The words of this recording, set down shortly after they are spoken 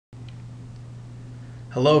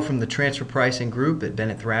Hello from the Transfer Pricing Group at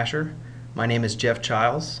Bennett Thrasher. My name is Jeff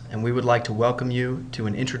Childs, and we would like to welcome you to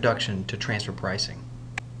an introduction to transfer pricing.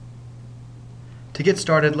 To get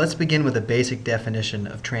started, let's begin with a basic definition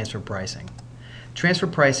of transfer pricing. Transfer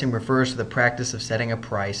pricing refers to the practice of setting a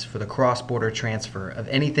price for the cross-border transfer of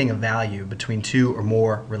anything of value between two or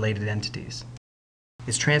more related entities.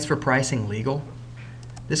 Is transfer pricing legal?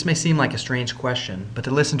 This may seem like a strange question, but to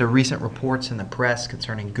listen to recent reports in the press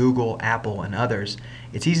concerning Google, Apple, and others,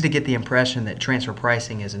 it's easy to get the impression that transfer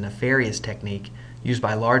pricing is a nefarious technique used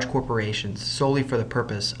by large corporations solely for the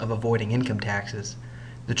purpose of avoiding income taxes.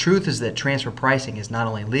 The truth is that transfer pricing is not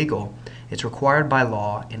only legal, it's required by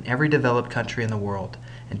law in every developed country in the world,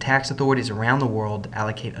 and tax authorities around the world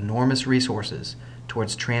allocate enormous resources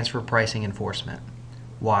towards transfer pricing enforcement.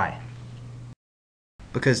 Why?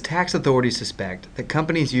 Because tax authorities suspect that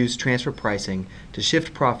companies use transfer pricing to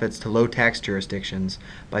shift profits to low-tax jurisdictions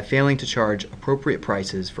by failing to charge appropriate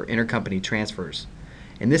prices for intercompany transfers.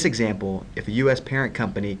 In this example, if a U.S. parent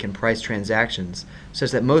company can price transactions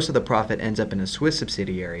such that most of the profit ends up in a Swiss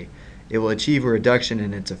subsidiary, it will achieve a reduction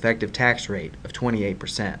in its effective tax rate of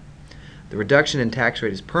 28%. The reduction in tax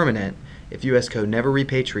rate is permanent if U.S. Code never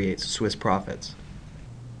repatriates Swiss profits.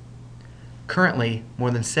 Currently,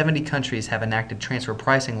 more than 70 countries have enacted transfer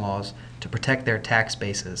pricing laws to protect their tax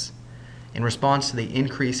bases. In response to the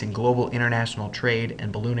increase in global international trade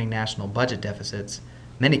and ballooning national budget deficits,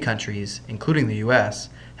 many countries, including the U.S.,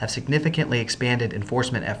 have significantly expanded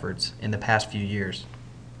enforcement efforts in the past few years.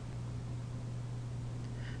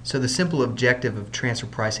 So the simple objective of transfer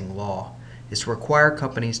pricing law is to require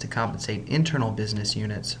companies to compensate internal business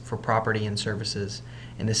units for property and services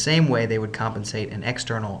in the same way they would compensate an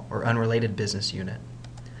external or unrelated business unit.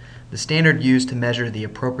 The standard used to measure the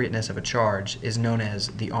appropriateness of a charge is known as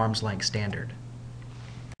the arm's length standard.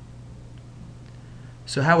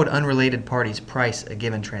 So how would unrelated parties price a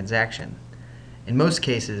given transaction? In most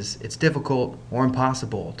cases, it's difficult or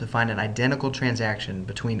impossible to find an identical transaction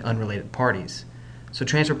between unrelated parties. So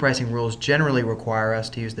transfer pricing rules generally require us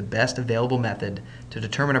to use the best available method to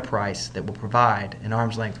determine a price that will provide an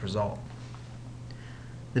arm's length result.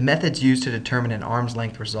 The methods used to determine an arm's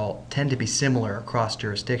length result tend to be similar across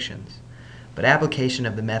jurisdictions, but application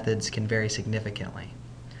of the methods can vary significantly.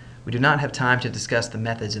 We do not have time to discuss the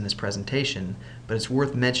methods in this presentation, but it's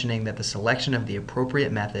worth mentioning that the selection of the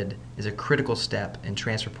appropriate method is a critical step in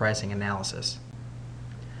transfer pricing analysis.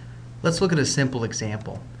 Let's look at a simple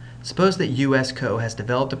example. Suppose that U.S. Co. has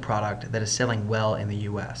developed a product that is selling well in the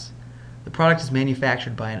U.S. The product is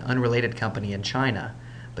manufactured by an unrelated company in China,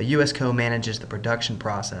 but U.S. Co. manages the production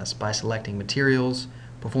process by selecting materials,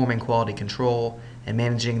 performing quality control, and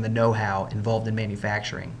managing the know-how involved in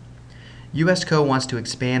manufacturing. U.S. Co. wants to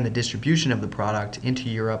expand the distribution of the product into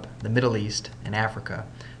Europe, the Middle East, and Africa,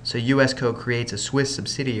 so U.S. Co. creates a Swiss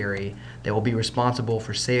subsidiary that will be responsible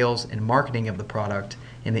for sales and marketing of the product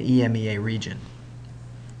in the EMEA region.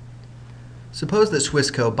 Suppose that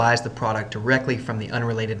Swissco buys the product directly from the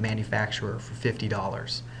unrelated manufacturer for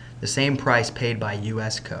 $50, the same price paid by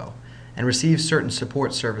U.S. Co., and receives certain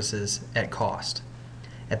support services at cost.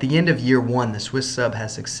 At the end of year one, the Swiss sub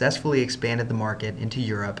has successfully expanded the market into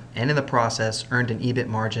Europe and in the process earned an EBIT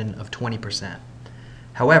margin of 20%.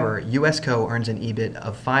 However, U.S. Co. earns an EBIT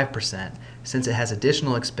of 5% since it has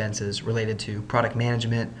additional expenses related to product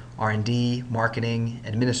management, R&D, marketing,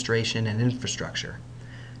 administration, and infrastructure.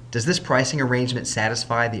 Does this pricing arrangement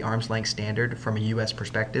satisfy the arm's length standard from a U.S.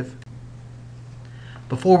 perspective?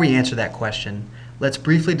 Before we answer that question, let's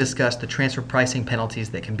briefly discuss the transfer pricing penalties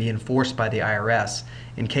that can be enforced by the IRS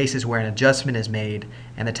in cases where an adjustment is made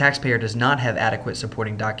and the taxpayer does not have adequate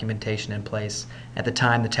supporting documentation in place at the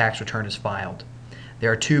time the tax return is filed.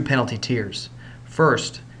 There are two penalty tiers.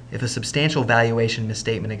 First, if a substantial valuation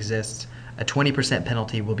misstatement exists, a 20%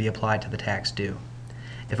 penalty will be applied to the tax due.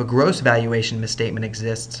 If a gross valuation misstatement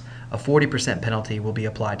exists, a 40% penalty will be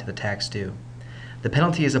applied to the tax due. The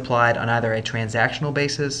penalty is applied on either a transactional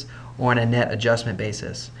basis or on a net adjustment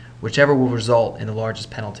basis, whichever will result in the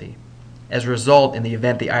largest penalty. As a result, in the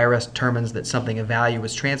event the IRS determines that something of value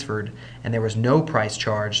was transferred and there was no price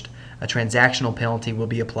charged, a transactional penalty will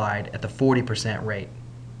be applied at the 40% rate.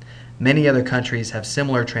 Many other countries have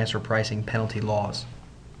similar transfer pricing penalty laws.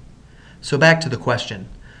 So back to the question.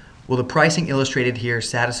 Will the pricing illustrated here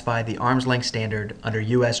satisfy the arm's length standard under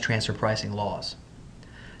U.S. transfer pricing laws?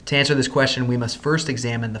 To answer this question, we must first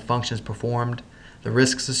examine the functions performed, the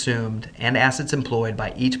risks assumed, and assets employed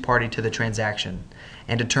by each party to the transaction,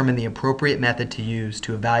 and determine the appropriate method to use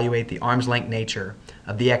to evaluate the arm's length nature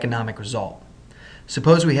of the economic result.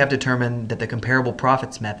 Suppose we have determined that the comparable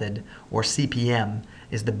profits method, or CPM,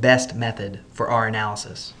 is the best method for our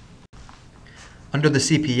analysis. Under the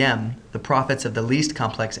CPM, the profits of the least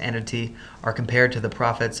complex entity are compared to the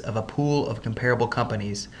profits of a pool of comparable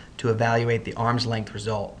companies to evaluate the arm's length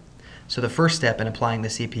result. So the first step in applying the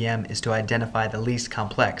CPM is to identify the least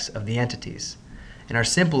complex of the entities. In our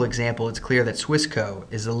simple example, it's clear that Swissco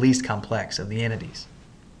is the least complex of the entities.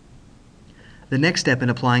 The next step in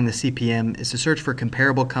applying the CPM is to search for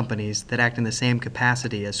comparable companies that act in the same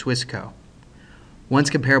capacity as Swissco. Once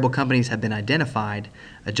comparable companies have been identified,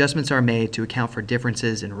 adjustments are made to account for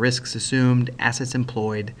differences in risks assumed, assets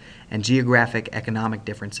employed, and geographic economic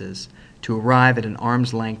differences to arrive at an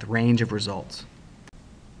arm's length range of results.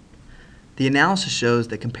 The analysis shows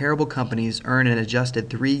that comparable companies earn an adjusted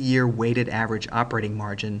 3-year weighted average operating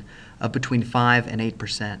margin of between 5 and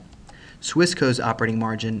 8%. Swissco's operating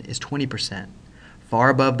margin is 20%, far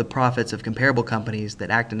above the profits of comparable companies that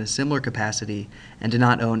act in a similar capacity and do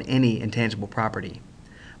not own any intangible property.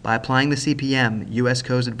 By applying the CPM,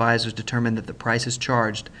 USCO's advisors determined that the prices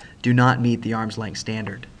charged do not meet the arm's length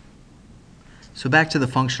standard. So back to the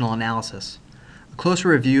functional analysis. A closer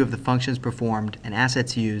review of the functions performed and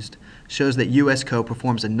assets used shows that USCO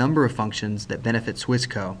performs a number of functions that benefit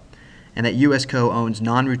Swissco, and that USCO owns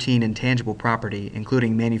non-routine intangible property,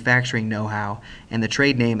 including manufacturing know-how and the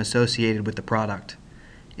trade name associated with the product.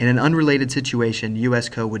 In an unrelated situation,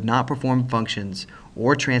 USCO would not perform functions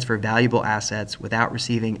or transfer valuable assets without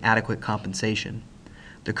receiving adequate compensation.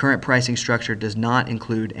 The current pricing structure does not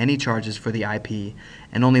include any charges for the IP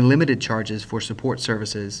and only limited charges for support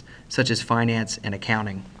services such as finance and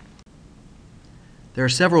accounting. There are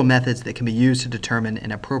several methods that can be used to determine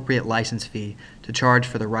an appropriate license fee to charge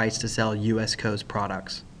for the rights to sell USCO's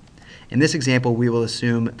products. In this example, we will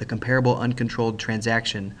assume the comparable uncontrolled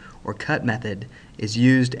transaction, or CUT method, is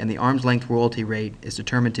used and the arm's length royalty rate is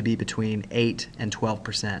determined to be between 8 and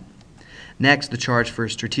 12%. Next, the charge for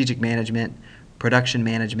strategic management, production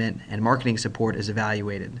management, and marketing support is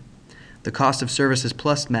evaluated. The cost of services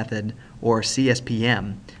plus method, or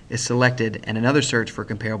CSPM, is selected and another search for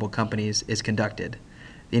comparable companies is conducted.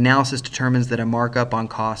 The analysis determines that a markup on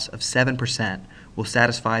costs of 7% will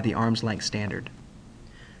satisfy the arm's length standard.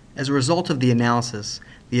 As a result of the analysis,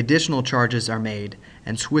 the additional charges are made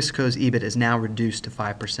and Swissco's EBIT is now reduced to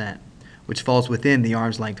 5%, which falls within the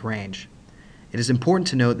arm's length range. It is important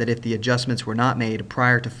to note that if the adjustments were not made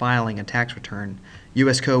prior to filing a tax return,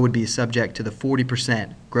 USCO would be subject to the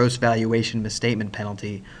 40% gross valuation misstatement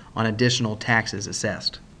penalty on additional taxes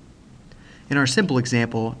assessed. In our simple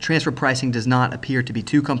example, transfer pricing does not appear to be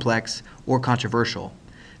too complex or controversial.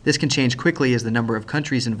 This can change quickly as the number of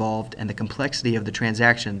countries involved and the complexity of the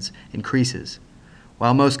transactions increases.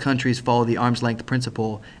 While most countries follow the arm's length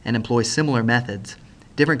principle and employ similar methods,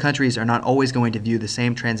 different countries are not always going to view the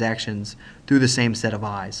same transactions through the same set of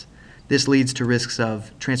eyes. This leads to risks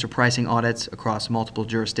of transfer pricing audits across multiple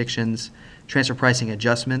jurisdictions, transfer pricing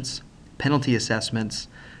adjustments, penalty assessments,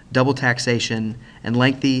 double taxation, and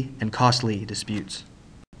lengthy and costly disputes.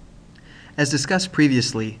 As discussed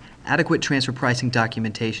previously, adequate transfer pricing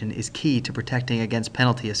documentation is key to protecting against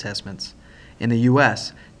penalty assessments. In the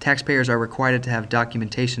U.S., taxpayers are required to have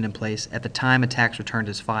documentation in place at the time a tax return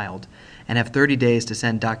is filed and have 30 days to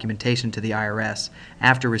send documentation to the IRS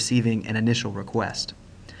after receiving an initial request.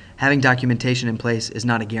 Having documentation in place is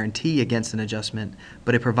not a guarantee against an adjustment,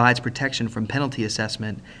 but it provides protection from penalty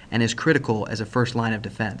assessment and is critical as a first line of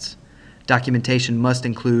defense. Documentation must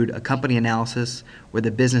include a company analysis where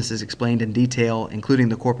the business is explained in detail, including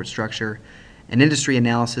the corporate structure, an industry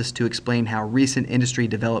analysis to explain how recent industry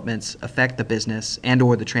developments affect the business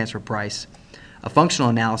and/or the transfer price, a functional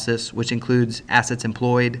analysis which includes assets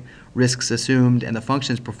employed, risks assumed, and the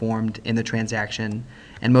functions performed in the transaction,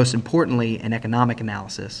 and most importantly, an economic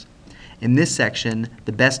analysis. In this section,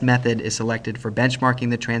 the best method is selected for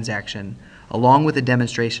benchmarking the transaction, along with a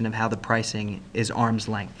demonstration of how the pricing is arm's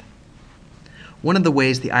length. One of the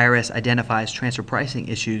ways the IRS identifies transfer pricing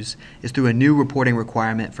issues is through a new reporting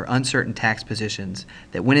requirement for uncertain tax positions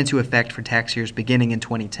that went into effect for tax years beginning in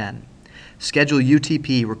 2010. Schedule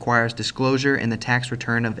UTP requires disclosure in the tax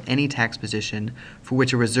return of any tax position for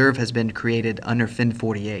which a reserve has been created under FIN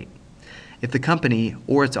 48. If the company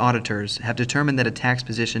or its auditors have determined that a tax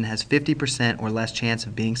position has 50% or less chance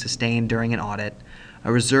of being sustained during an audit,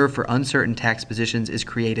 a reserve for uncertain tax positions is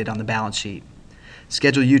created on the balance sheet.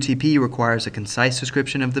 Schedule UTP requires a concise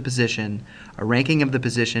description of the position, a ranking of the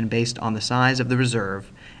position based on the size of the reserve,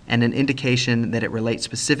 and an indication that it relates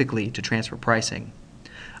specifically to transfer pricing.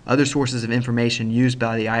 Other sources of information used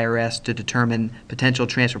by the IRS to determine potential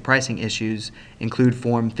transfer pricing issues include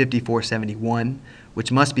Form 5471,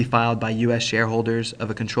 which must be filed by U.S. shareholders of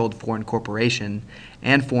a controlled foreign corporation,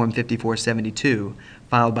 and Form 5472,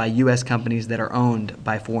 filed by U.S. companies that are owned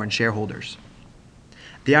by foreign shareholders.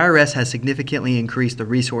 The IRS has significantly increased the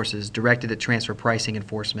resources directed at transfer pricing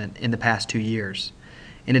enforcement in the past 2 years.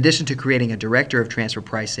 In addition to creating a director of transfer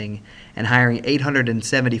pricing and hiring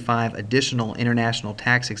 875 additional international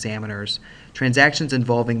tax examiners, transactions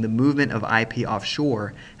involving the movement of IP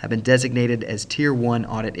offshore have been designated as Tier 1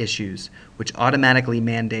 audit issues, which automatically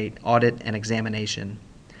mandate audit and examination.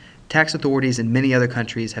 Tax authorities in many other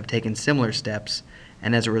countries have taken similar steps,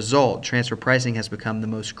 and as a result, transfer pricing has become the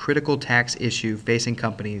most critical tax issue facing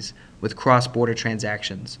companies with cross-border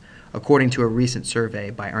transactions, according to a recent survey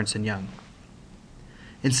by Ernst & Young.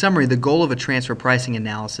 In summary, the goal of a transfer pricing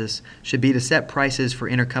analysis should be to set prices for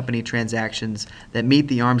intercompany transactions that meet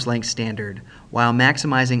the arm's length standard, while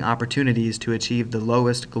maximizing opportunities to achieve the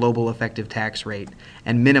lowest global effective tax rate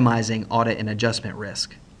and minimizing audit and adjustment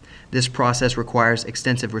risk. This process requires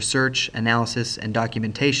extensive research, analysis, and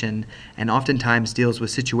documentation, and oftentimes deals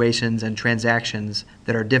with situations and transactions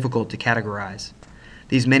that are difficult to categorize.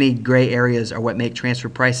 These many gray areas are what make transfer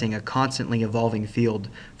pricing a constantly evolving field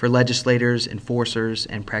for legislators, enforcers,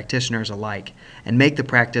 and practitioners alike, and make the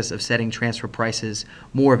practice of setting transfer prices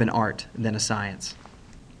more of an art than a science.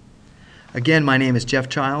 Again, my name is Jeff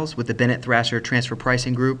Childs with the Bennett Thrasher Transfer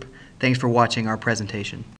Pricing Group. Thanks for watching our presentation.